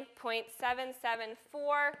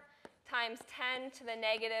 9.774 times 10 to the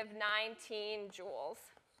negative 19 joules.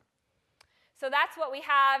 So that's what we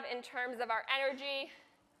have in terms of our energy.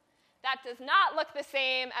 That does not look the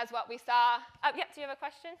same as what we saw. Yeah, do you have a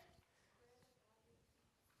question?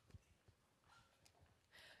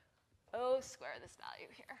 Oh, square this value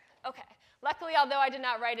here. OK. Luckily, although I did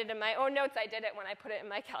not write it in my own notes, I did it when I put it in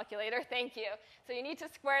my calculator. Thank you. So you need to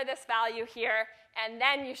square this value here, and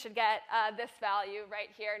then you should get this value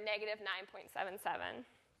right here, negative 9.77.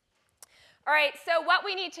 All right, so what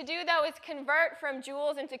we need to do, though, is convert from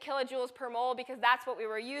joules into kilojoules per mole, because that's what we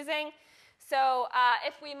were using. So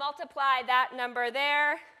if we multiply that number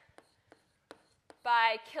there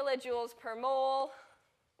by kilojoules per mole,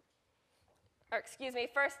 or excuse me,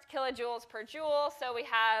 first kilojoules per joule, so we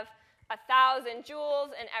have 1,000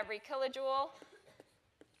 joules in every kilojoule.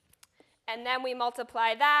 And then we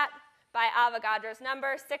multiply that by Avogadro's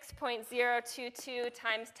number, 6.022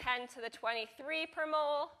 times 10 to the 23 per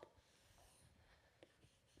mole.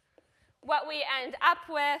 What we end up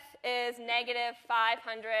with is negative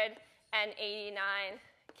 589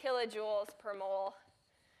 kilojoules per mole.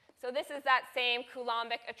 So this is that same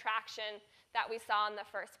Coulombic attraction that we saw in the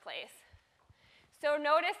first place. So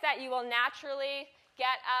notice that you will naturally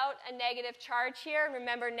get out a negative charge here.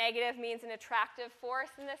 Remember, negative means an attractive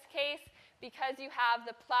force in this case, because you have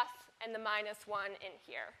the plus and the minus 1 in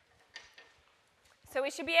here. So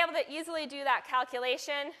we should be able to easily do that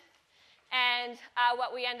calculation. And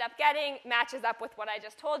what we end up getting matches up with what I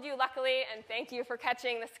just told you, luckily. And thank you for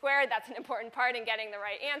catching the square. That's an important part in getting the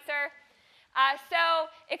right answer. So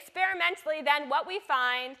experimentally, then, what we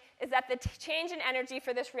find is that the change in energy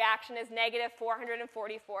for this reaction is negative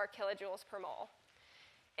 444 kilojoules per mole.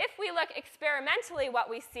 If we look experimentally, what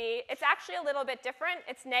we see, it's actually a little bit different.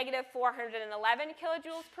 It's negative 411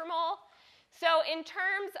 kilojoules per mole. So in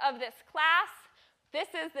terms of this class, this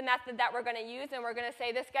is the method that we're going to use, and we're going to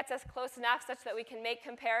say this gets us close enough such that we can make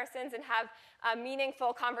comparisons and have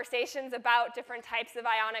meaningful conversations about different types of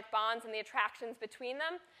ionic bonds and the attractions between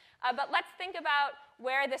them. But let's think about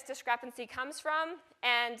where this discrepancy comes from.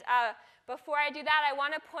 And before I do that, I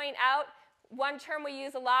want to point out one term we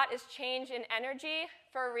use a lot is change in energy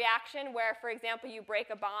for a reaction where, for example, you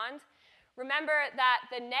break a bond. Remember that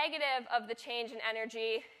the negative of the change in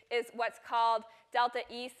energy is what's called delta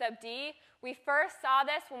E sub D. We first saw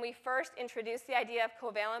this when we first introduced the idea of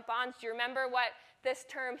covalent bonds. Do you remember what this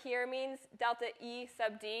term here means, delta E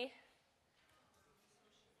sub D?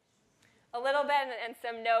 A little bit and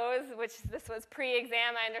some no's, which this was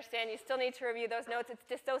pre-exam. I understand you still need to review those notes. It's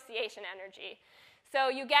dissociation energy. So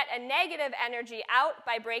you get a negative energy out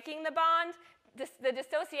by breaking the bond. The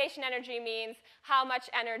dissociation energy means how much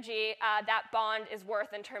energy that bond is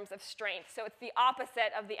worth in terms of strength. So it's the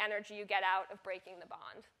opposite of the energy you get out of breaking the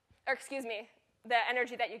bond. Or excuse me, the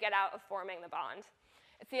energy that you get out of forming the bond.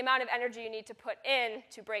 It's the amount of energy you need to put in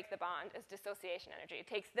to break the bond is dissociation energy. It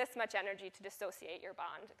takes this much energy to dissociate your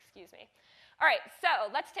bond, excuse me. All right,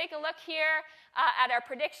 so let's take a look here at our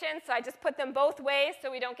predictions. So I just put them both ways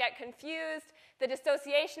so we don't get confused. The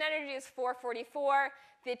dissociation energy is 444.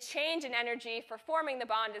 The change in energy for forming the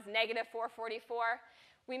bond is negative 444.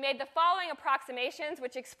 We made the following approximations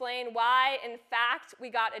which explain why, in fact,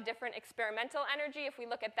 we got a different experimental energy if we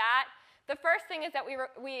look at that. The first thing is that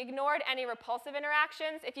we ignored any repulsive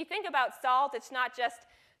interactions. If you think about salt, it's not just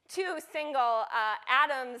two single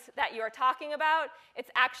atoms that you're talking about.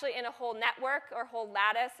 It's actually in a whole network or whole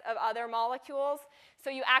lattice of other molecules. So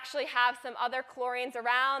you actually have some other chlorines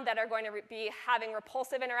around that are going to be having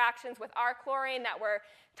repulsive interactions with our chlorine that we're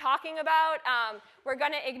talking about. We're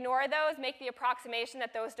going to ignore those, make the approximation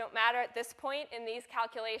that those don't matter at this point in these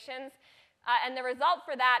calculations. And the result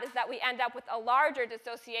for that is that we end up with a larger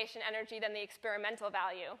dissociation energy than the experimental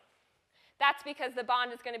value. That's because the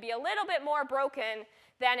bond is going to be a little bit more broken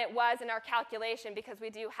than it was in our calculation because we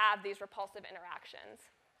do have these repulsive interactions.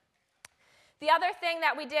 The other thing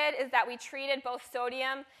that we did is that we treated both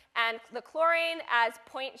sodium and the chlorine as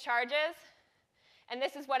point charges. And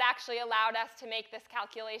this is what actually allowed us to make this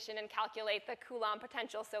calculation and calculate the Coulomb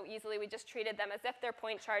potential so easily. We just treated them as if they're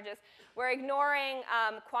point charges. We're ignoring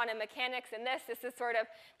quantum mechanics in this. This is sort of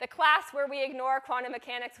the class where we ignore quantum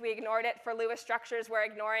mechanics. We ignored it for Lewis structures. We're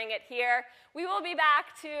ignoring it here. We will be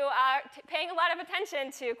back to paying a lot of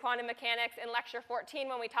attention to quantum mechanics in lecture 14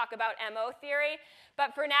 when we talk about MO theory.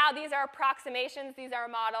 But for now, these are approximations. These are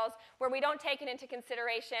models where we don't take it into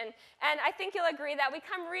consideration. And I think you'll agree that we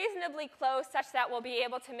come reasonably close such that we'll be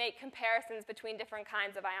able to make comparisons between different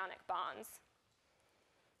kinds of ionic bonds.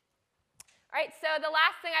 All right, so the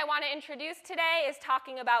last thing I want to introduce today is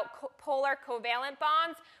talking about polar covalent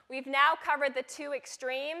bonds. We've now covered the two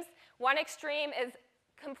extremes. One extreme is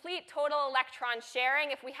complete total electron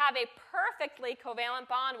sharing. If we have a perfectly covalent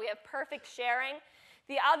bond, we have perfect sharing.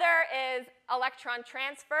 The other is electron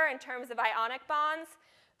transfer in terms of ionic bonds.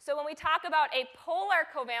 So when we talk about a polar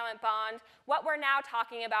covalent bond, what we're now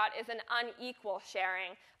talking about is an unequal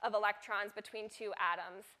sharing of electrons between two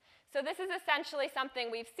atoms. So this is essentially something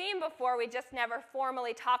we've seen before. We just never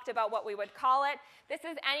formally talked about what we would call it. This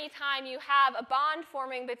is any time you have a bond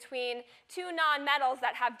forming between two nonmetals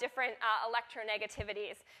that have different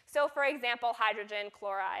electronegativities. So for example, hydrogen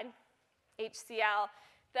chloride, HCl.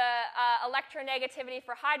 The electronegativity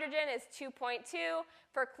for hydrogen is 2.2.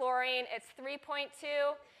 For chlorine, it's 3.2.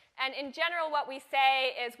 And in general, what we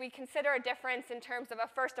say is we consider a difference in terms of a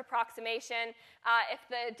first approximation if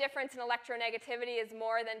the difference in electronegativity is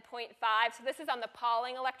more than 0.5. So this is on the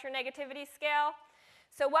Pauling electronegativity scale.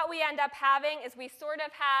 So what we end up having is we sort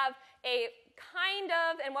of have a kind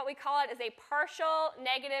of, and what we call it is a partial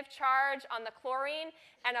negative charge on the chlorine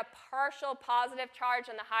and a partial positive charge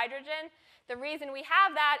on the hydrogen. The reason we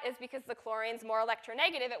have that is because the chlorine's more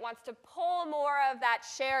electronegative. It wants to pull more of that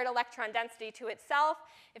shared electron density to itself.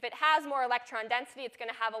 If it has more electron density, it's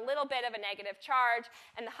going to have a little bit of a negative charge,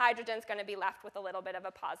 and the hydrogen's going to be left with a little bit of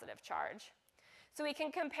a positive charge. So we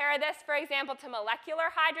can compare this, for example, to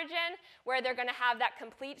molecular hydrogen, where they're going to have that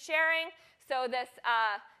complete sharing. So this,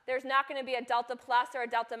 there's not going to be a delta plus or a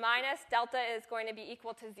delta minus. Delta is going to be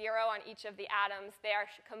equal to 0 on each of the atoms. They are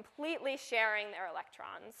completely sharing their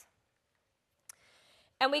electrons.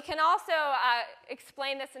 And we can also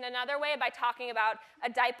explain this in another way by talking about a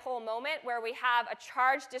dipole moment where we have a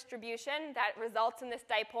charge distribution that results in this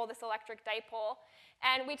dipole, this electric dipole.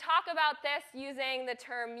 And we talk about this using the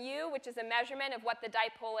term mu, which is a measurement of what the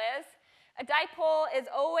dipole is. A dipole is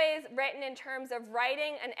always written in terms of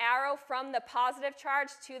writing an arrow from the positive charge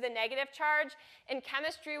to the negative charge. In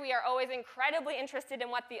chemistry, we are always incredibly interested in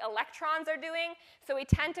what the electrons are doing, so we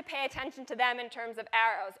tend to pay attention to them in terms of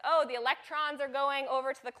arrows. Oh, the electrons are going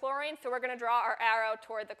over to the chlorine, so we're going to draw our arrow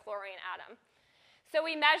toward the chlorine atom. So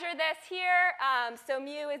we measure this here. So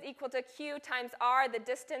mu is equal to Q times R, the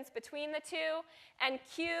distance between the two. And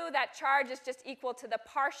Q, that charge, is just equal to the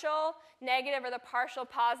partial negative or the partial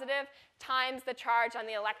positive times the charge on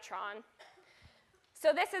the electron.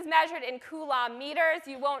 So this is measured in Coulomb meters.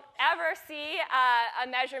 You won't ever see a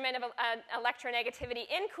measurement of electronegativity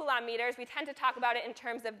in Coulomb meters. We tend to talk about it in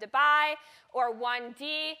terms of debye or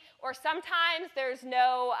 1D, or sometimes there's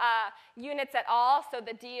no units at all, so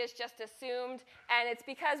the D is just assumed. And it's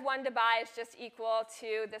because 1 debye is just equal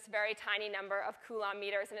to this very tiny number of Coulomb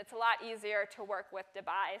meters, and it's a lot easier to work with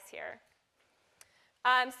debyes here.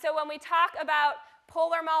 So when we talk about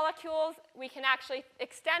polar molecules, we can actually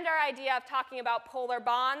extend our idea of talking about polar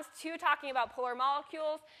bonds to talking about polar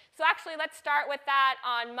molecules. So actually, let's start with that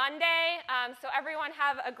on Monday. So everyone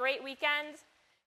have a great weekend.